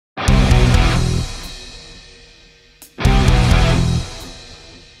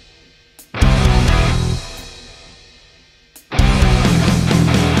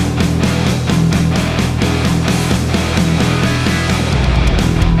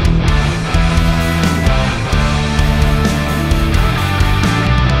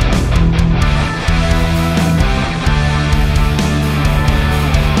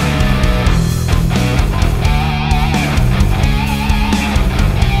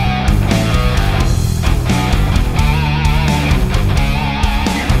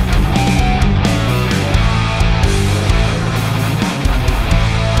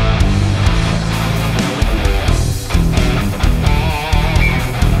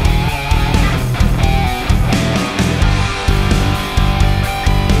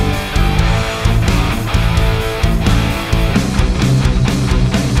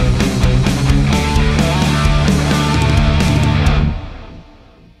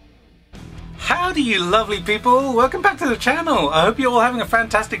Howdy you lovely people, welcome back to the channel. I hope you're all having a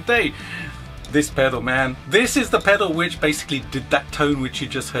fantastic day. This pedal, man, this is the pedal which basically did that tone which you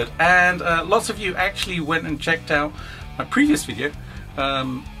just heard, and lots of you actually went and checked out my previous video a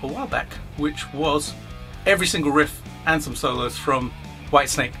while back, which was every single riff and some solos from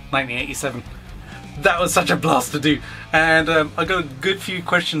Whitesnake 1987. That was such a blast to do, and I got a good few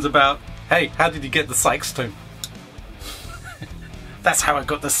questions about, hey, how did you get the Sykes tone? That's how I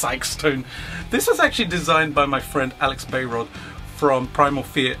got the Sykes tone. This was actually designed by my friend Alex Bayrod from Primal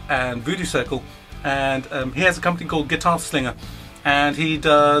Fear and Voodoo Circle, and he has a company called GuitarSlinger, and he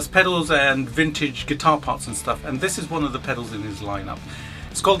does pedals and vintage guitar parts and stuff, and this is one of the pedals in his lineup.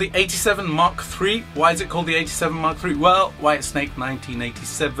 It's called the 87 Mark III. Why is it called the 87 Mark III? Well, Whitesnake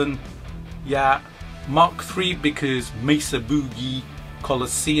 1987. Yeah, Mark III because Mesa Boogie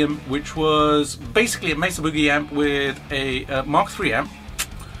Coliseum, which was basically a Mesa Boogie amp with a Mark III amp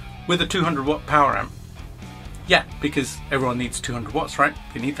with a 200 watt power amp. Yeah, because everyone needs 200 watts, right?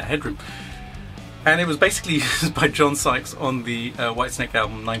 They need that headroom. And it was basically used by John Sykes on the Whitesnake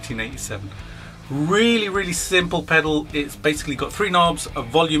album 1987. Really simple pedal. It's basically got 3 knobs, a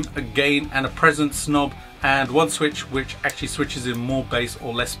volume, a gain and a presence knob, and one switch which actually switches in more bass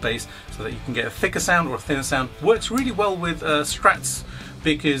or less bass so that you can get a thicker sound or a thinner sound. Works really well with strats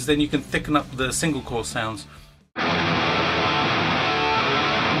because then you can thicken up the single coil sounds.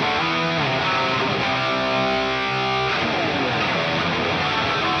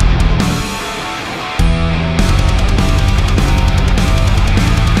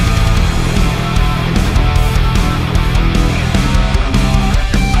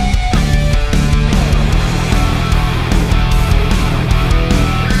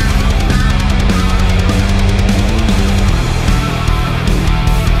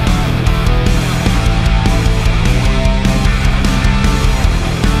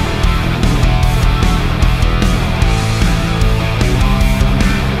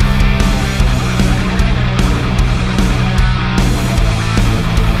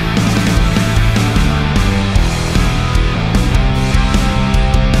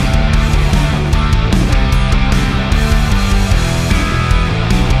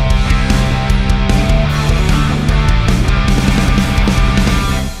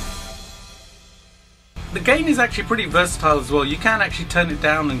 The gain is actually pretty versatile as well. You can actually turn it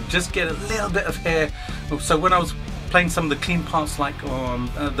down and just get a little bit of hair. So when I was playing some of the clean parts, like on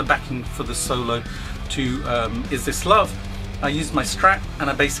the backing for the solo to Is This Love, I used my Strat and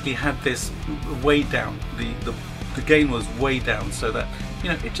I basically had this way down. The gain was way down so that, you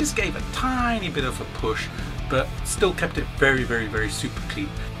know, it just gave a tiny bit of a push, but still kept it very super clean.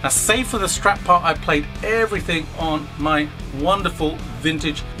 Now, save for the Strat part, I played everything on my wonderful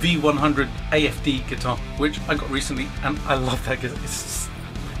vintage V100 AFD guitar, which I got recently, and I love that guitar.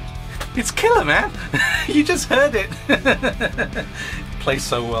 It's killer, man. You just heard it. It plays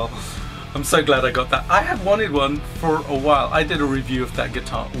so well. I'm so glad I got that. I have wanted one for a while. I did a review of that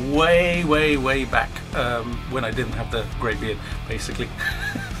guitar way back when I didn't have the grey beard, basically.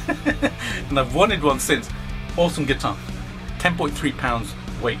 And I've wanted one since. Awesome guitar. 10.3 pounds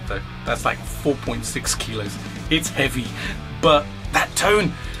weight though. That's like 4.6 kilos. It's heavy, but that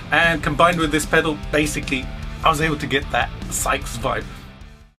tone and combined with this pedal, basically I was able to get that Sykes vibe.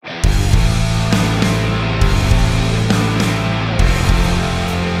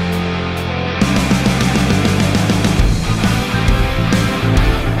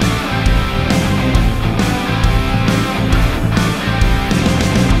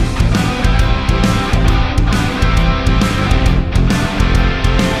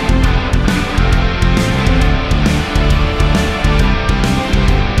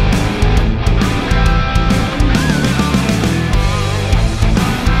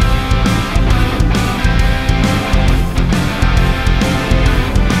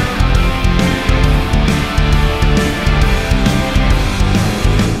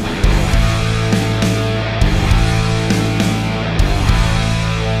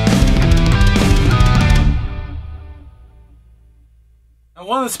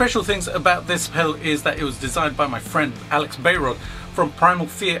 One of the special things about this pedal is that it was designed by my friend Alex Bayrod from Primal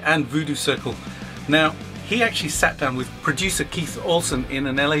Fear and Voodoo Circle. Now, he actually sat down with producer Keith Olsen in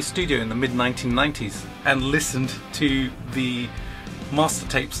an LA studio in the mid-1990s and listened to the master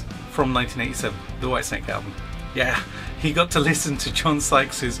tapes from 1987, the Whitesnake album. Yeah, he got to listen to John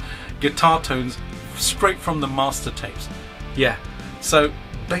Sykes' guitar tones straight from the master tapes. Yeah, so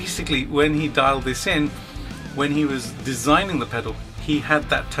basically when he dialed this in, when he was designing the pedal, he had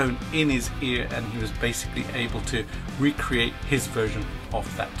that tone in his ear and he was basically able to recreate his version of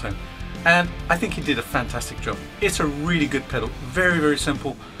that tone. And I think he did a fantastic job. It's a really good pedal, very, very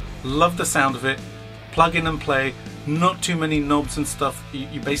simple, Love the sound of it. Plug in and play. Not too many knobs and stuff.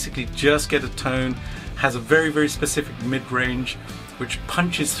 You basically just get a tone. Has a very specific mid-range which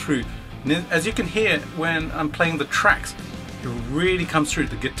punches through. And as you can hear when I'm playing the tracks, it really comes through.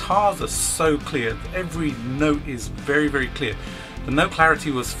 The guitars are so clear. Every note is very clear. The note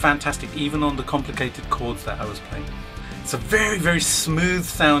clarity was fantastic even on the complicated chords that I was playing. It's a very smooth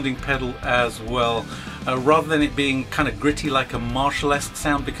sounding pedal as well, rather than it being kind of gritty like a Marshall-esque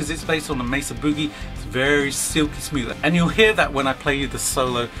sound, because it's based on a Mesa Boogie. It's very silky smooth, and you'll hear that when I play you the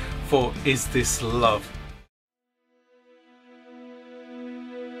solo for Is This Love.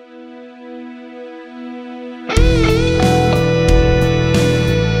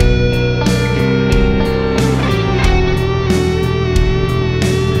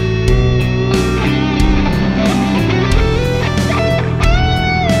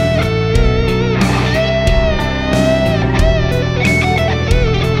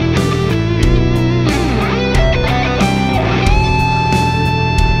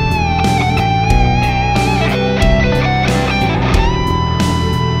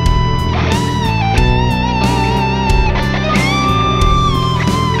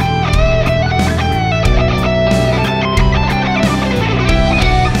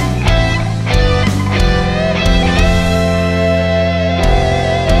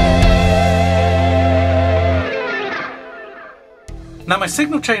 Now my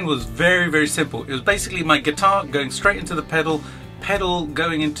signal chain was very simple. It was basically my guitar going straight into the pedal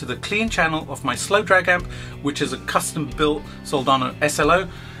going into the clean channel of my slow drag amp, which is a custom built Soldano SLO,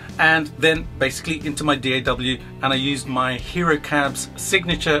 and then basically into my DAW, and I used my Hero Cabs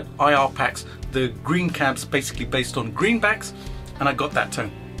signature IR packs, the green cabs basically based on greenbacks, and I got that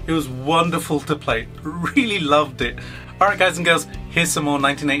tone. It was wonderful to play, really loved it. Alright guys and girls, here's some more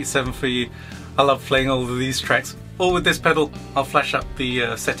 1987 for you. I love playing all of these tracks. All with this pedal. I'll flash up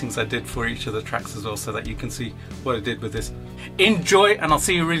the settings I did for each of the tracks as well so that you can see what I did with this. Enjoy, and I'll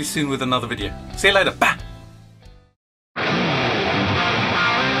see you really soon with another video. See you later. Bye!